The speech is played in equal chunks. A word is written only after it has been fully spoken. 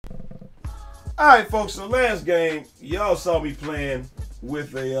All right, folks. So last game, y'all saw me playing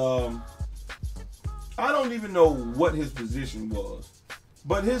with a I don't even know what his position was,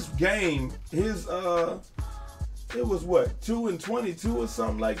 but his game, it was what 2 and 22 or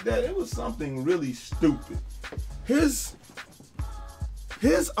something like that. It was something really stupid. His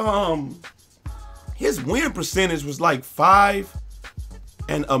win percentage was like 5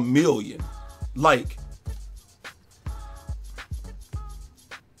 and a million. Like,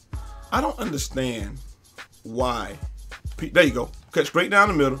 I don't understand why. There you go. Cut straight down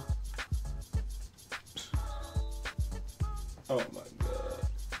the middle. Oh my God.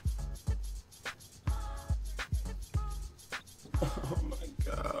 Oh my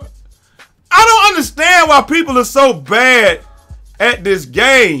God. I don't understand why people are so bad at this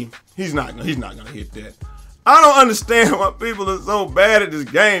game. He's not gonna hit that. I don't understand why people are so bad at this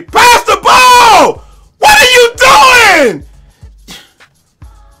game. Pass the ball! What are you doing?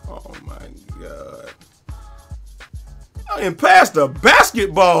 Oh my God. And pass the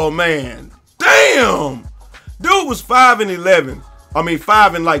basketball, man. Damn. Dude was 5 and 11. I mean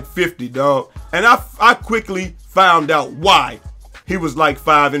 5 and like 50, dog. And I quickly found out why he was like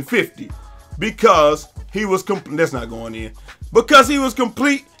 5 and 50. Because he was that's not going in. Because he was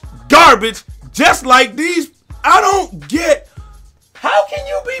complete garbage, just like these. I don't get, how can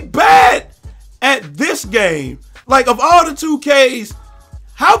you be bad at this game? Like, of all the 2Ks,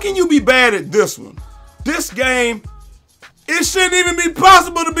 how can you be bad at this one? This game, it shouldn't even be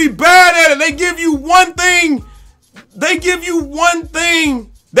possible to be bad at it. They give you one thing. They give you one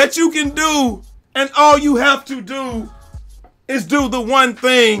thing that you can do, and all you have to do is do the one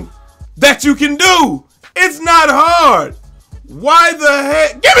thing that you can do. It's not hard. Why the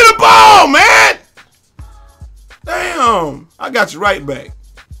heck? Give me the ball, man! Damn. I got you right back.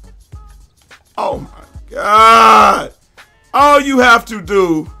 Oh, my God. All you have to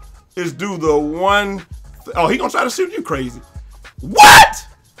do is do the one. Oh, he gonna try to shoot you crazy. What?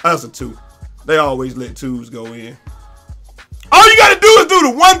 That's a 2. They always let 2s go in. All you gotta do is do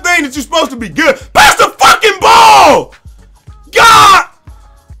the one thing that you're supposed to be good. Pass the fucking ball! God!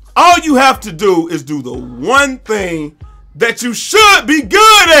 All you have to do is do the one thing that you should be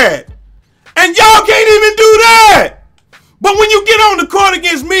good at. And y'all can't even do that. But when you get on the court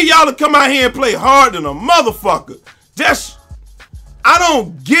against me, y'all will come out here and play hard than a motherfucker. Just, I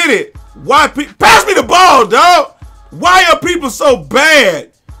don't get it. Why pass me the ball, dog. Why are people so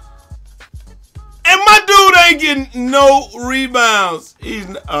bad? And my dude ain't getting no rebounds. He's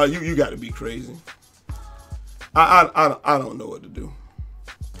you got to be crazy. I don't know what to do.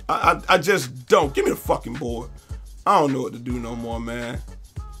 I just don't. Give me the fucking board. I don't know what to do no more, man.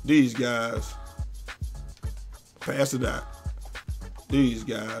 These guys, pass it out. These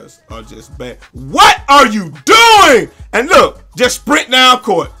guys are just bad. What are you doing? And look, just sprint down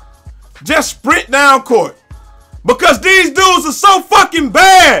court. Just sprint down court. Because these dudes are so fucking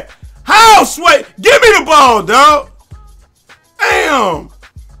bad. How, Sway? Give me the ball, dog. Damn.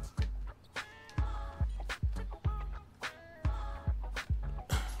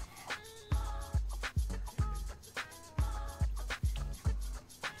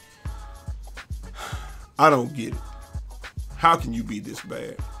 I don't get it. How can you be this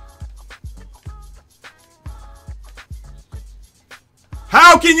bad?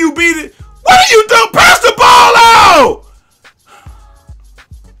 How can you be this? What are you doing? Pass the ball out!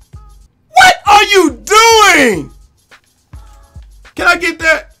 What are you doing? Can I get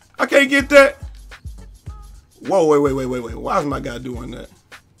that? I can't get that. Whoa, wait. Why is my guy doing that?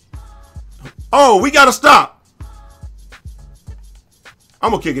 Oh, we gotta stop. I'm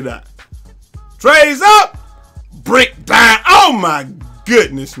gonna kick it out. Trays up, brick down. Oh my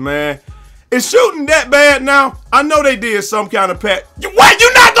goodness, man. Is shooting that bad now? I know they did some kind of pat. What?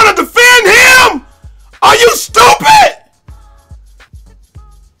 You're not gonna defend him? Are you stupid?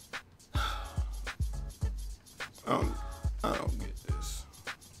 I don't get this.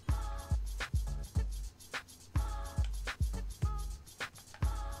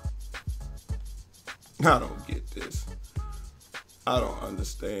 I don't get this. I don't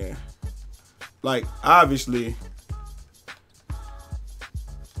understand. Like, obviously,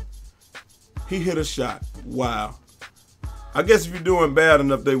 he hit a shot. Wow. I guess if you're doing bad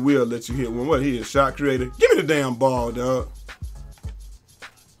enough, they will let you hit one. What, he is shot creator? Give me the damn ball, dog.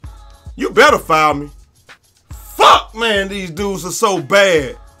 You better foul me. Fuck, man, these dudes are so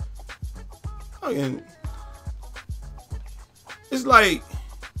bad. And it's like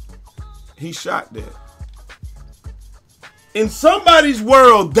he shot that. In somebody's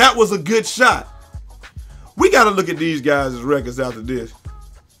world, that was a good shot. We got to look at these guys' records after this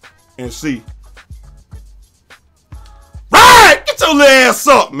and see. Right! Get your little ass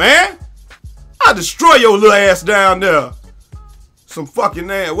up, man. I destroy your little ass down there. Some fucking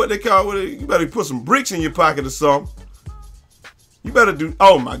ass. What they call it? You better put some bricks in your pocket or something. You better do.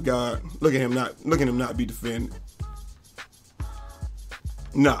 Oh my God! Look at him not be defended.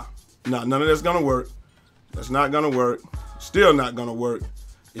 Nah, none of that's gonna work. That's not gonna work. Still not gonna work.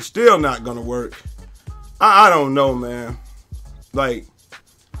 It's still not gonna work. I don't know, man. Like,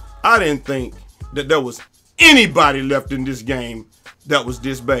 I didn't think that there was anybody left in this game that was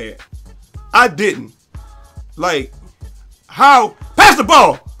this bad. I didn't. Like, how? Pass the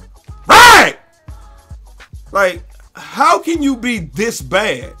ball! Right! Like, how can you be this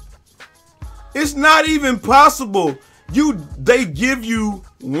bad? It's not even possible. They give you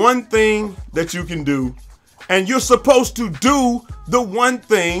one thing that you can do, and you're supposed to do the one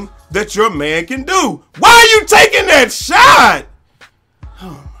thing that your man can do. Why are you taking that shot?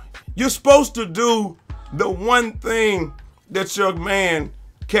 Oh my God. You're supposed to do the one thing that your man,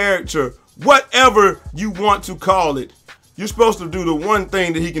 character, whatever you want to call it, you're supposed to do the one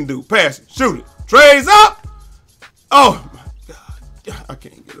thing that he can do. Pass it, shoot it, trays up. Oh my God, I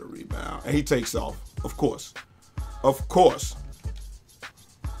can't get a rebound. And he takes off, of course. Of course.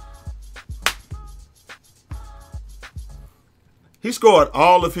 He scored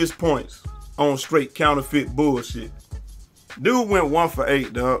all of his points on straight counterfeit bullshit. Dude went 1 for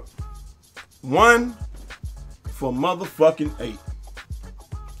 8, dog. 1 for motherfucking 8.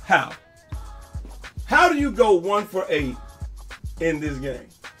 How? How do you go 1 for 8 in this game?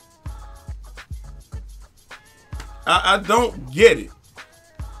 I don't get it.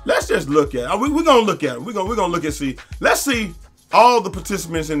 Let's just look at it. We're gonna look at it. We're gonna look and see. Let's see all the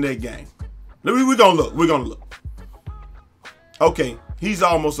participants in that game. We're gonna look. We're gonna look. Okay, he's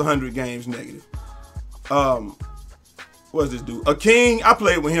almost 100 games negative. What's this dude? A King. I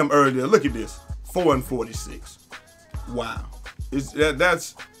played with him earlier. Look at this. 4 and 46. Wow.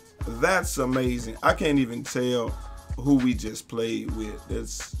 That's amazing. I can't even tell who we just played with.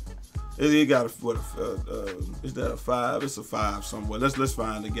 He got is that a 5? It's a 5 somewhere. Let's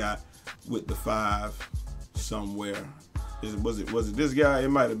find the guy with the 5 somewhere. Was it this guy? It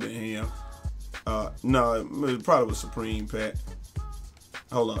might have been him. No, it probably was Supreme Pat.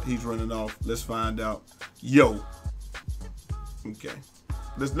 Hold on, he's running off. Let's find out. Yo. Okay.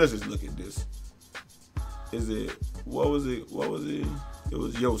 Let's just look at this. What was it? It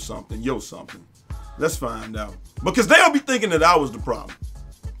was Yo something. Let's find out. Because they'll be thinking that I was the problem.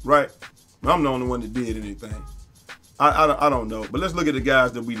 Right? I'm the only one that did anything. I don't know. But let's look at the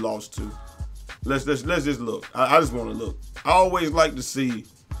guys that we lost to. Let's just look. I just want to look. I always like to see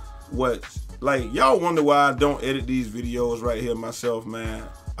like, y'all wonder why I don't edit these videos right here myself, man.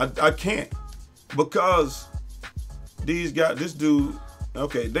 I can't. Because these guys, this dude,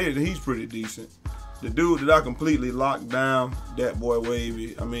 okay, he's pretty decent. The dude that I completely locked down, that boy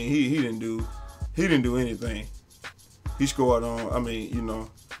Wavy, I mean, he didn't do anything. He scored on, I mean, you know.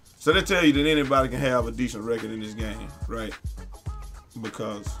 So they tell you that anybody can have a decent record in this game, right?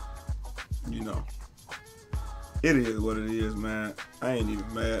 Because, you know, it is what it is, man. I ain't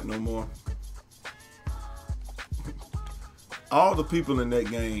even mad no more. All the people in that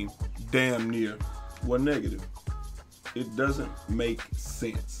game, damn near, were negative. It doesn't make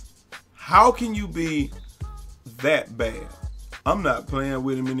sense. How can you be that bad? I'm not playing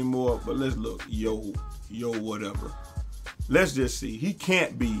with him anymore, but let's look. Yo, whatever. Let's just see. He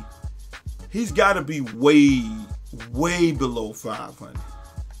can't be. He's got to be way below 500.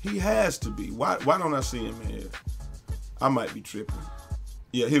 He has to be. Why don't I see him in here? I might be tripping.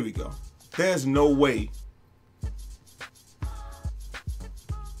 Yeah, here we go. There's no way.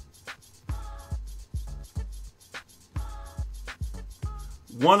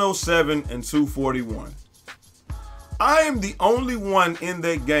 .107 and 241. I am the only one in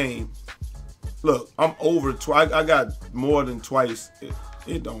that game. Look, I'm over twice. I got more than twice.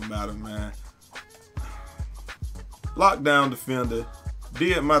 It don't matter, man. Lockdown defender.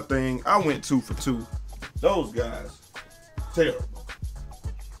 Did my thing. I went 2 for 2. Those guys, terrible.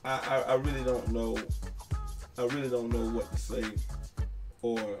 I really don't know. I really don't know what to say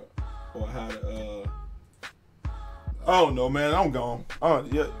or how to. I don't know, man. I'm gone.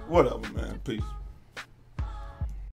 Yeah, whatever, man. Peace.